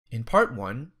In part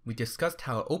 1, we discussed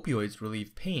how opioids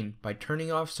relieve pain by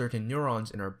turning off certain neurons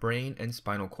in our brain and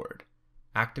spinal cord,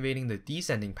 activating the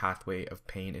descending pathway of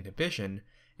pain inhibition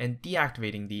and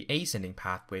deactivating the ascending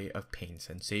pathway of pain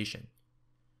sensation.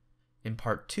 In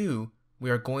part 2, we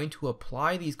are going to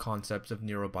apply these concepts of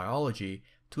neurobiology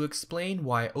to explain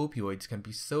why opioids can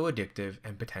be so addictive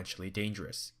and potentially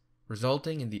dangerous,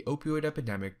 resulting in the opioid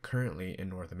epidemic currently in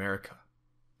North America.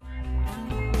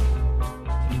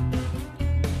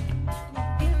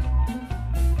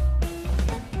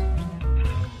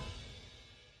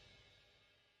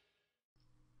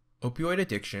 Opioid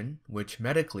addiction, which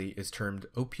medically is termed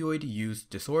opioid use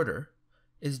disorder,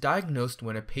 is diagnosed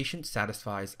when a patient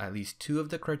satisfies at least 2 of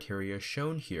the criteria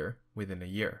shown here within a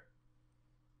year.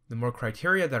 The more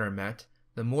criteria that are met,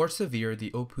 the more severe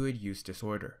the opioid use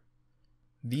disorder.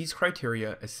 These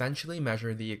criteria essentially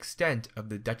measure the extent of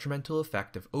the detrimental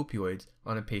effect of opioids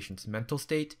on a patient's mental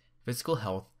state, physical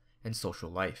health, and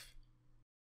social life.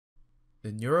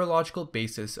 The neurological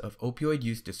basis of opioid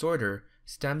use disorder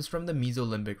stems from the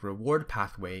mesolimbic reward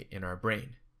pathway in our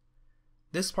brain.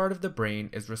 This part of the brain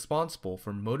is responsible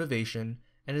for motivation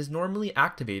and is normally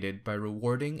activated by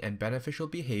rewarding and beneficial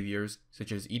behaviors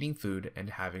such as eating food and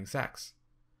having sex.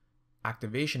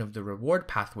 Activation of the reward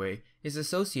pathway is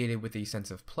associated with a sense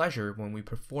of pleasure when we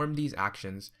perform these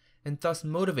actions and thus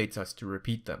motivates us to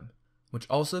repeat them, which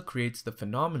also creates the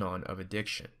phenomenon of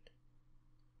addiction.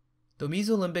 The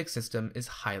mesolimbic system is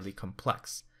highly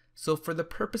complex, so for the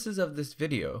purposes of this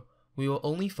video, we will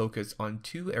only focus on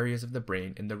 2 areas of the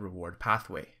brain in the reward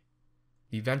pathway: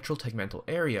 the ventral tegmental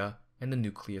area and the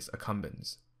nucleus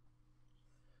accumbens.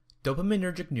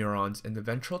 Dopaminergic neurons in the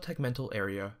ventral tegmental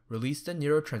area release the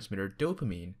neurotransmitter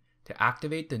dopamine to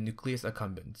activate the nucleus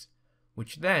accumbens,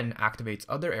 which then activates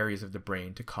other areas of the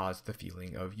brain to cause the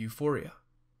feeling of euphoria.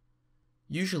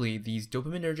 Usually, these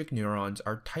dopaminergic neurons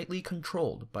are tightly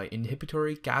controlled by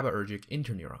inhibitory GABAergic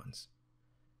interneurons.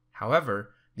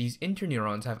 However, these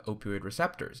interneurons have opioid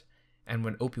receptors, and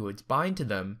when opioids bind to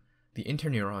them, the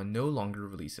interneuron no longer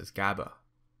releases GABA.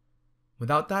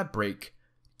 Without that break,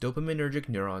 dopaminergic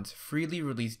neurons freely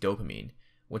release dopamine,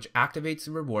 which activates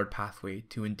the reward pathway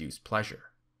to induce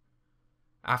pleasure.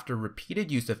 After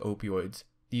repeated use of opioids,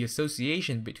 the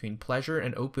association between pleasure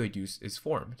and opioid use is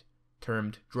formed,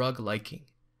 termed drug liking,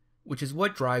 which is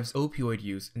what drives opioid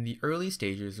use in the early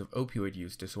stages of opioid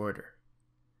use disorder.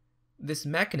 This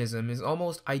mechanism is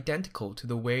almost identical to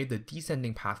the way the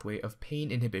descending pathway of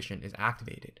pain inhibition is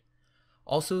activated,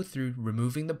 also through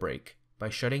removing the brake by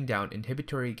shutting down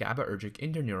inhibitory GABAergic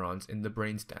interneurons in the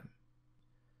brainstem.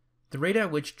 The rate at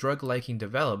which drug liking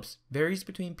develops varies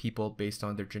between people based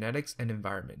on their genetics and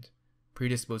environment,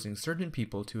 predisposing certain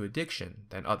people to addiction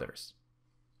than others.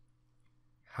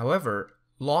 However,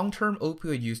 long-term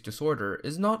opioid use disorder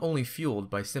is not only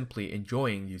fueled by simply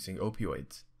enjoying using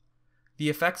opioids. The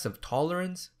effects of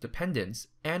tolerance, dependence,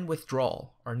 and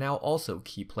withdrawal are now also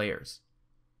key players.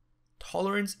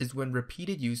 Tolerance is when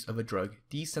repeated use of a drug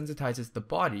desensitizes the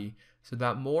body so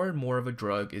that more and more of a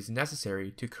drug is necessary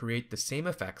to create the same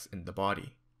effects in the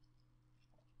body.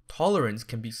 Tolerance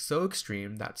can be so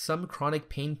extreme that some chronic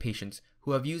pain patients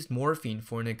who have used morphine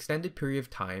for an extended period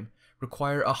of time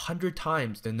require 100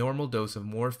 times the normal dose of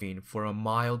morphine for a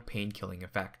mild pain-killing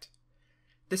effect.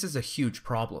 This is a huge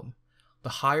problem. The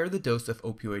higher the dose of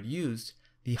opioid used,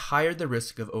 the higher the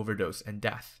risk of overdose and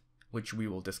death, which we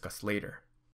will discuss later.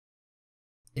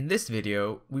 In this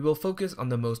video, we will focus on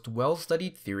the most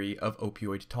well-studied theory of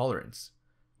opioid tolerance,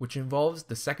 which involves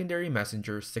the secondary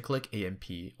messenger cyclic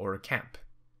AMP or CAMP.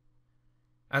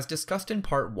 As discussed in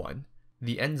part 1,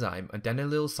 the enzyme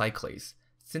adenylyl cyclase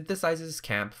synthesizes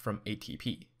CAMP from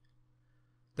ATP.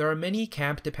 There are many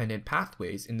CAMP-dependent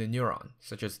pathways in the neuron,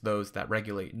 such as those that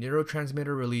regulate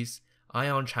neurotransmitter release,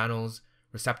 ion channels,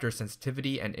 receptor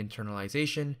sensitivity and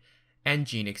internalization, and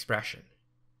gene expression.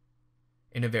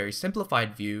 In a very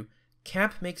simplified view,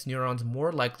 CAMP makes neurons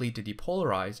more likely to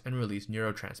depolarize and release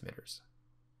neurotransmitters.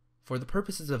 For the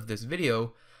purposes of this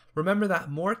video, remember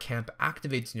that more CAMP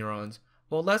activates neurons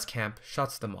while less CAMP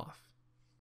shuts them off.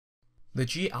 The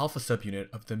G-alpha subunit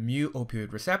of the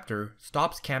mu-opioid receptor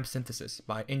stops CAMP synthesis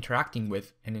by interacting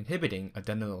with and inhibiting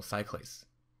adenylyl cyclase.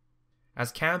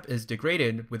 As CAMP is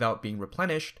degraded without being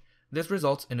replenished, this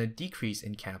results in a decrease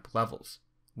in CAMP levels,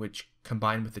 which,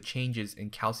 combined with the changes in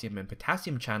calcium and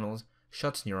potassium channels,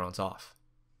 shuts neurons off.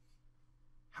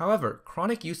 However,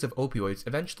 chronic use of opioids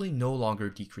eventually no longer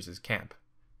decreases CAMP.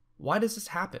 Why does this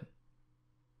happen?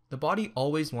 The body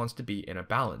always wants to be in a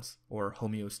balance, or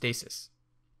homeostasis.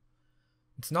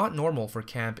 It's not normal for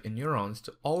CAMP in neurons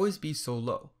to always be so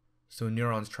low, so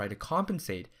neurons try to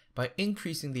compensate by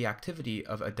increasing the activity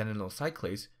of adenylyl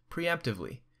cyclase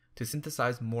preemptively to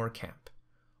synthesize more CAMP,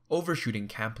 overshooting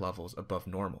CAMP levels above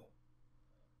normal.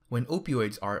 When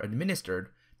opioids are administered,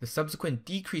 the subsequent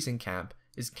decrease in CAMP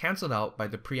is cancelled out by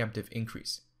the preemptive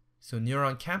increase, so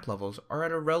neuron CAMP levels are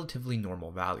at a relatively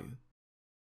normal value.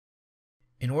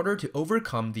 In order to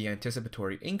overcome the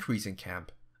anticipatory increase in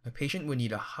CAMP, a patient would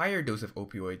need a higher dose of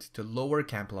opioids to lower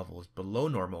CAMP levels below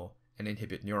normal and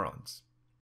inhibit neurons.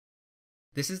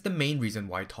 This is the main reason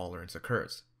why tolerance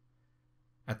occurs.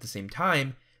 At the same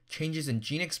time, changes in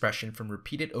gene expression from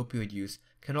repeated opioid use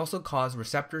can also cause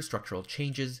receptor structural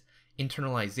changes,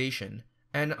 internalization,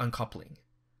 and uncoupling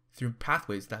through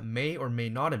pathways that may or may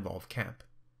not involve CAMP.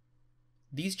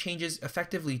 These changes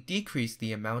effectively decrease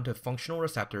the amount of functional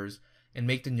receptors and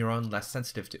make the neuron less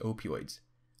sensitive to opioids,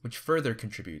 which further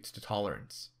contributes to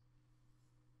tolerance.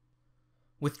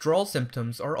 Withdrawal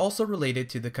symptoms are also related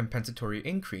to the compensatory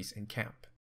increase in CAMP.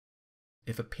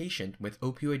 If a patient with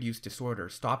opioid use disorder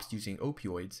stops using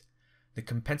opioids, the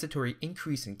compensatory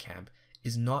increase in CAMP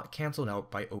is not cancelled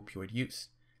out by opioid use,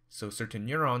 so certain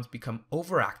neurons become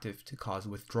overactive to cause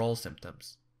withdrawal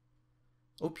symptoms.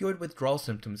 Opioid withdrawal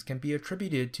symptoms can be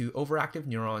attributed to overactive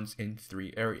neurons in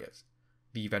three areas: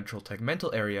 the ventral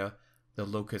tegmental area, the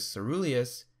locus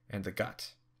coeruleus, and the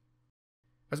gut.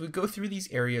 As we go through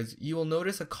these areas, you will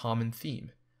notice a common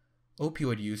theme.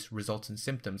 Opioid use results in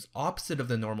symptoms opposite of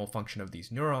the normal function of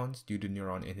these neurons due to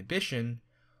neuron inhibition,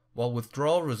 while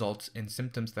withdrawal results in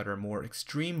symptoms that are more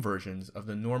extreme versions of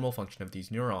the normal function of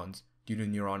these neurons due to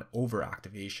neuron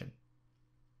overactivation.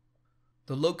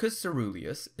 The locus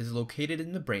coeruleus is located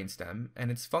in the brainstem,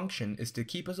 and its function is to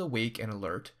keep us awake and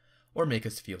alert or make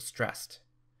us feel stressed.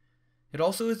 It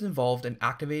also is involved in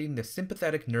activating the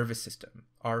sympathetic nervous system,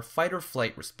 our fight or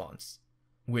flight response,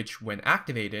 which, when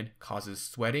activated, causes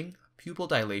sweating, pupil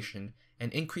dilation,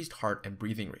 and increased heart and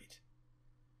breathing rate.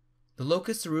 The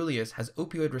locus coeruleus has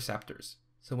opioid receptors,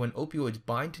 so when opioids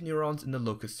bind to neurons in the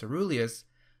locus coeruleus,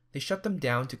 they shut them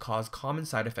down to cause common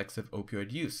side effects of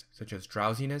opioid use, such as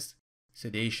drowsiness,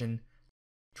 sedation,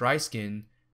 dry skin,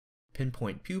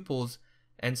 pinpoint pupils,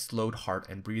 and slowed heart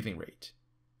and breathing rate.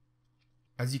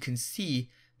 As you can see,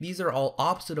 these are all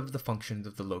opposite of the functions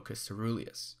of the locus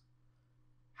coeruleus.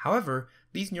 However,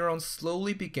 these neurons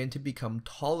slowly begin to become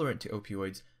tolerant to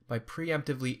opioids by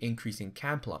preemptively increasing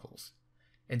CAMP levels,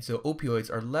 and so opioids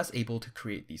are less able to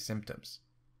create these symptoms.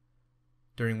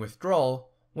 During withdrawal,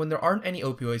 when there aren't any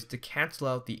opioids to cancel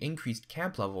out the increased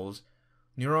CAMP levels,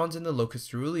 neurons in the locus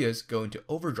coeruleus go into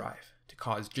overdrive to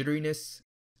cause jitteriness,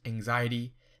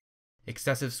 anxiety,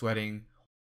 excessive sweating,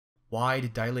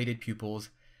 wide dilated pupils,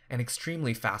 and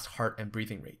extremely fast heart and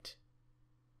breathing rate.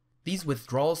 These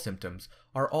withdrawal symptoms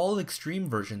are all extreme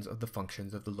versions of the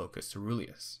functions of the locus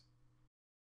coeruleus.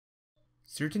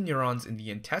 Certain neurons in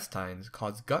the intestines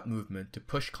cause gut movement to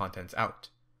push contents out.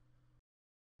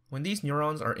 When these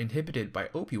neurons are inhibited by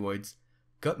opioids,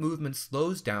 gut movement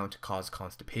slows down to cause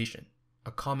constipation,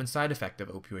 a common side effect of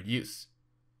opioid use.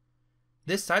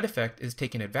 This side effect is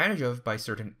taken advantage of by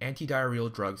certain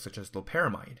antidiarrheal drugs such as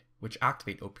loperamide, which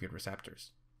activate opioid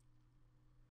receptors.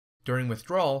 During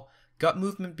withdrawal, gut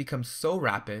movement becomes so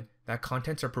rapid that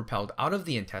contents are propelled out of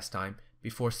the intestine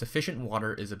before sufficient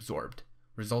water is absorbed,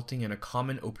 resulting in a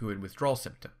common opioid withdrawal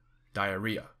symptom,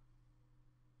 diarrhea.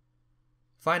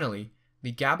 Finally,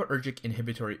 the GABAergic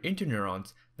inhibitory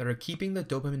interneurons that are keeping the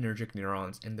dopaminergic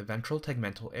neurons in the ventral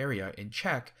tegmental area in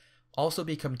check also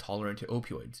become tolerant to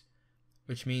opioids,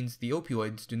 which means the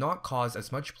opioids do not cause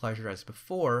as much pleasure as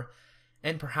before,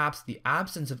 and perhaps the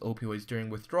absence of opioids during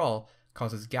withdrawal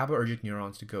causes GABAergic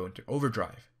neurons to go into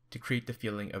overdrive to create the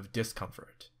feeling of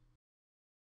discomfort.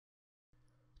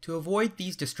 To avoid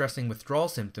these distressing withdrawal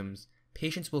symptoms,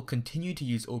 patients will continue to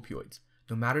use opioids,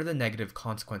 no matter the negative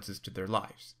consequences to their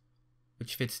lives,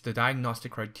 which fits the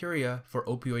diagnostic criteria for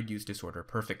opioid use disorder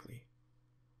perfectly.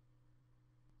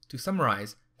 To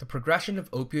summarize, the progression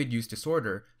of opioid use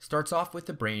disorder starts off with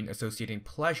the brain associating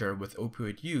pleasure with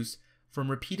opioid use from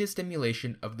repeated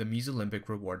stimulation of the mesolimbic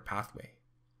reward pathway.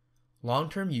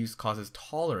 Long-term use causes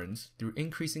tolerance through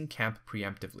increasing CAMP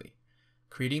preemptively,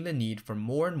 creating the need for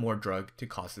more and more drug to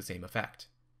cause the same effect.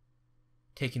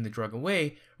 Taking the drug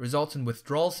away results in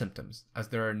withdrawal symptoms, as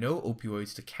there are no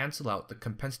opioids to cancel out the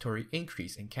compensatory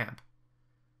increase in CAMP.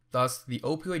 Thus, the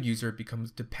opioid user becomes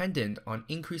dependent on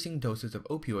increasing doses of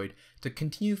opioid to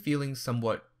continue feeling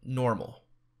somewhat normal.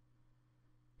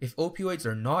 If opioids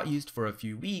are not used for a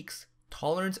few weeks,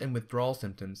 tolerance and withdrawal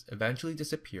symptoms eventually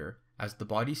disappear as the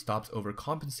body stops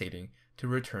overcompensating to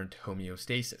return to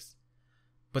homeostasis.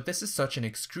 But this is such an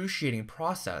excruciating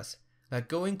process that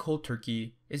going cold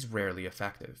turkey is rarely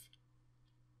effective.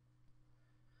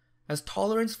 As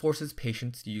tolerance forces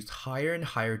patients to use higher and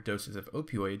higher doses of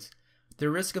opioids, their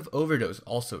risk of overdose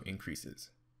also increases.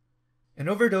 An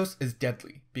overdose is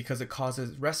deadly because it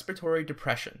causes respiratory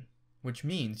depression, which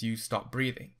means you stop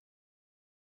breathing.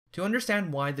 To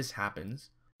understand why this happens,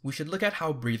 we should look at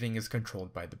how breathing is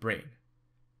controlled by the brain.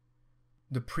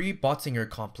 The pre-Botzinger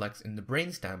complex in the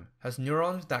brainstem has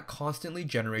neurons that constantly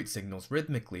generate signals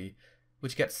rhythmically,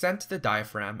 which get sent to the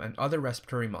diaphragm and other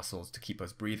respiratory muscles to keep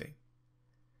us breathing.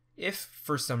 If,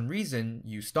 for some reason,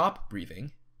 you stop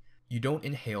breathing, you don't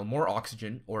inhale more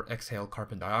oxygen or exhale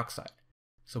carbon dioxide,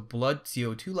 so blood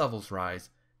CO2 levels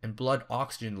rise and blood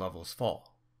oxygen levels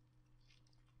fall.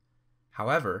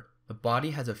 However, the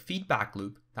body has a feedback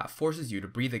loop that forces you to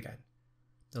breathe again.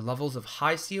 The levels of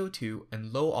high CO2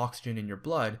 and low oxygen in your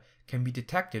blood can be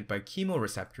detected by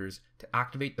chemoreceptors to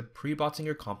activate the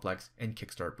pre-Botzinger complex and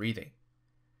kickstart breathing.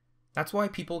 That's why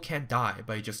people can't die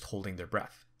by just holding their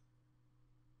breath.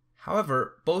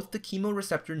 However, both the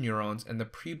chemoreceptor neurons and the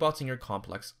pre-Botzinger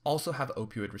complex also have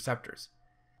opioid receptors.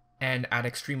 And at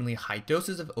extremely high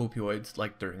doses of opioids,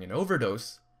 like during an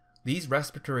overdose, these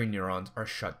respiratory neurons are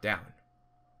shut down.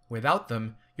 Without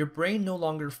them, your brain no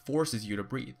longer forces you to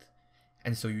breathe,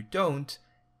 and so you don't,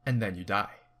 and then you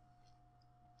die.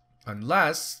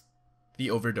 Unless the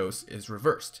overdose is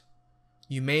reversed.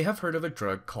 You may have heard of a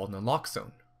drug called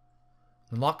naloxone.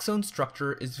 Naloxone's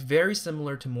structure is very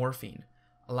similar to morphine,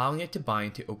 allowing it to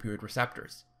bind to opioid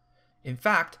receptors. In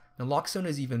fact, naloxone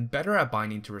is even better at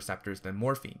binding to receptors than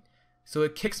morphine, so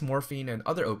it kicks morphine and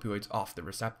other opioids off the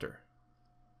receptor.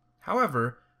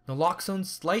 However, naloxone's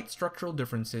slight structural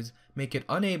differences make it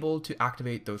unable to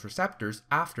activate those receptors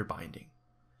after binding.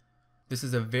 This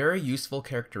is a very useful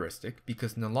characteristic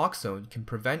because naloxone can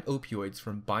prevent opioids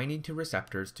from binding to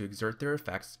receptors to exert their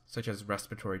effects, such as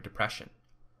respiratory depression.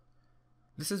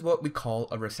 This is what we call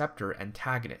a receptor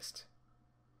antagonist.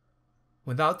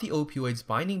 Without the opioids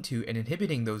binding to and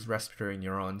inhibiting those respiratory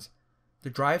neurons, the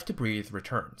drive to breathe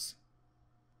returns.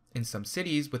 In some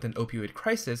cities with an opioid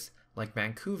crisis, like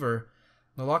Vancouver,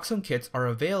 naloxone kits are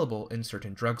available in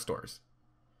certain drugstores.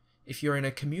 If you're in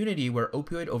a community where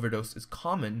opioid overdose is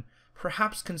common,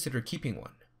 perhaps consider keeping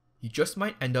one. You just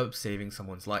might end up saving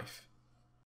someone's life.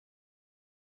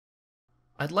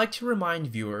 I'd like to remind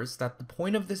viewers that the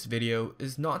point of this video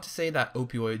is not to say that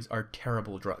opioids are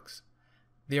terrible drugs.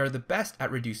 They are the best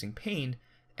at reducing pain,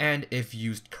 and if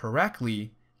used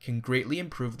correctly, can greatly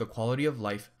improve the quality of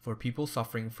life for people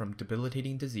suffering from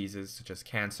debilitating diseases such as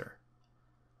cancer.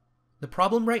 The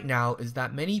problem right now is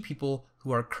that many people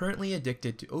who are currently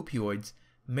addicted to opioids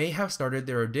may have started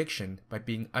their addiction by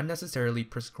being unnecessarily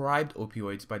prescribed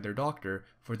opioids by their doctor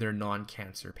for their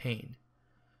non-cancer pain.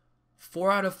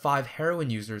 4 out of 5 heroin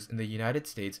users in the United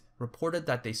States reported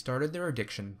that they started their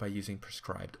addiction by using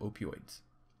prescribed opioids.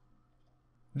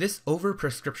 This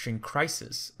overprescription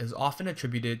crisis is often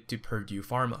attributed to Purdue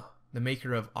Pharma, the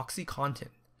maker of OxyContin,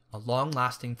 a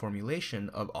long-lasting formulation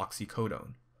of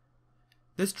oxycodone.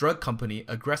 This drug company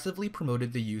aggressively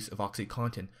promoted the use of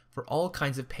OxyContin for all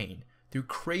kinds of pain through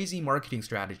crazy marketing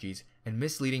strategies and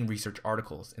misleading research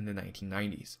articles in the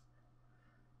 1990s.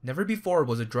 Never before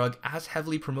was a drug as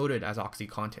heavily promoted as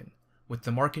OxyContin, with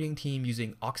the marketing team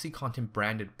using OxyContin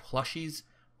branded plushies,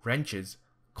 wrenches,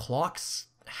 clocks,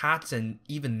 hats, and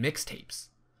even mixtapes.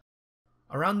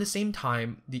 Around the same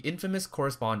time, the infamous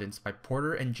correspondence by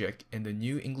Porter and Jick in the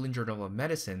New England Journal of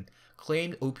Medicine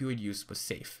claimed opioid use was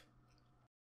safe.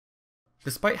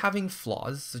 Despite having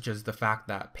flaws, such as the fact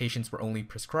that patients were only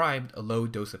prescribed a low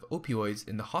dose of opioids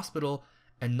in the hospital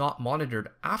and not monitored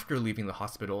after leaving the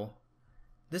hospital,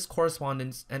 this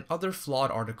correspondence and other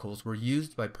flawed articles were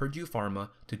used by Purdue Pharma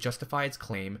to justify its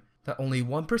claim that only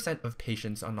 1% of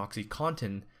patients on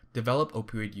OxyContin develop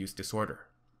opioid use disorder.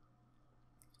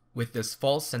 With this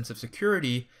false sense of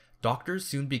security, doctors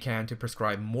soon began to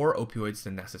prescribe more opioids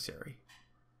than necessary.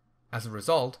 As a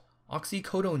result,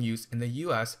 oxycodone use in the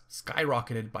US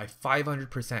skyrocketed by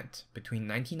 500% between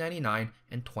 1999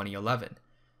 and 2011,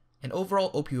 and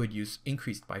overall opioid use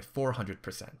increased by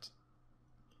 400%.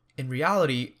 In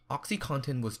reality,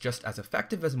 OxyContin was just as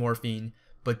effective as morphine,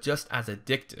 but just as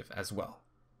addictive as well.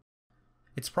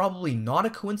 It's probably not a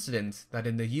coincidence that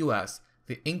in the US,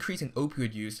 the increase in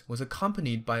opioid use was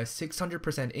accompanied by a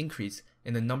 600% increase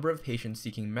in the number of patients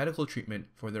seeking medical treatment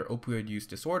for their opioid use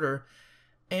disorder,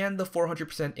 and the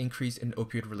 400% increase in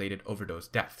opioid-related overdose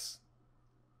deaths.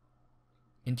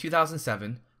 In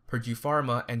 2007, Purdue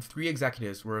Pharma and 3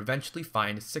 executives were eventually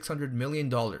fined $600 million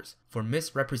for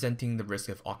misrepresenting the risk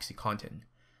of OxyContin,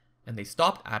 and they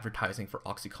stopped advertising for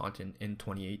OxyContin in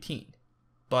 2018,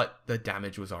 but the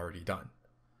damage was already done.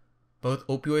 Both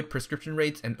opioid prescription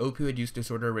rates and opioid use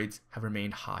disorder rates have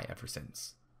remained high ever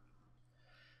since.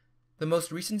 The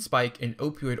most recent spike in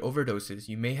opioid overdoses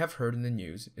you may have heard in the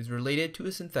news is related to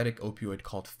a synthetic opioid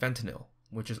called fentanyl,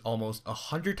 which is almost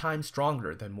 100 times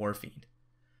stronger than morphine.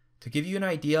 To give you an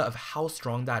idea of how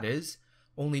strong that is,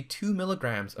 only 2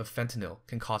 milligrams of fentanyl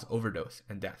can cause overdose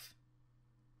and death.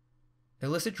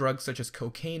 Illicit drugs such as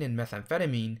cocaine and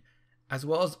methamphetamine, as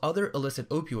well as other illicit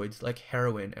opioids like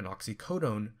heroin and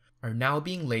oxycodone, are now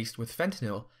being laced with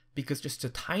fentanyl because just a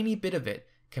tiny bit of it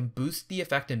can boost the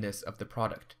effectiveness of the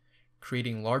product,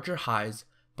 creating larger highs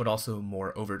but also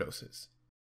more overdoses.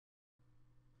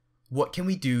 What can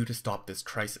we do to stop this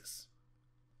crisis?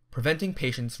 Preventing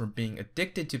patients from being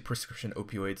addicted to prescription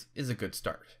opioids is a good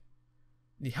start.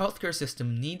 The healthcare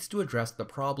system needs to address the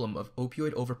problem of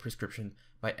opioid overprescription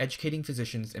by educating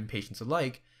physicians and patients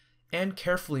alike and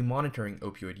carefully monitoring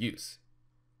opioid use.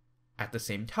 At the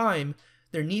same time,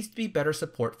 there needs to be better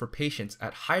support for patients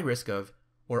at high risk of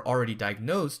or already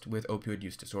diagnosed with opioid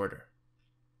use disorder.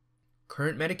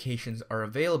 Current medications are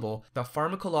available that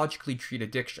pharmacologically treat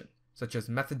addiction, such as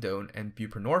methadone and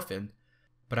buprenorphine,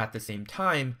 but at the same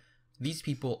time, these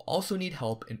people also need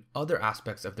help in other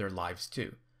aspects of their lives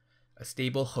too: a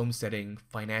stable home setting,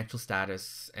 financial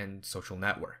status, and social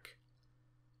network.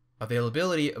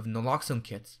 Availability of naloxone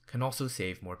kits can also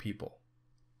save more people.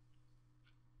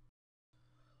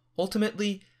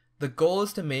 Ultimately, the goal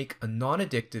is to make a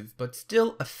non-addictive but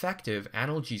still effective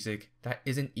analgesic that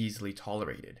isn't easily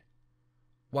tolerated.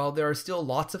 While there are still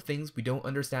lots of things we don't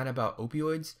understand about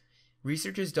opioids,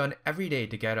 research is done every day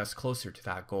to get us closer to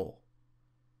that goal.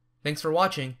 Thanks for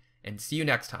watching, and see you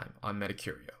next time on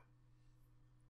Medicurio.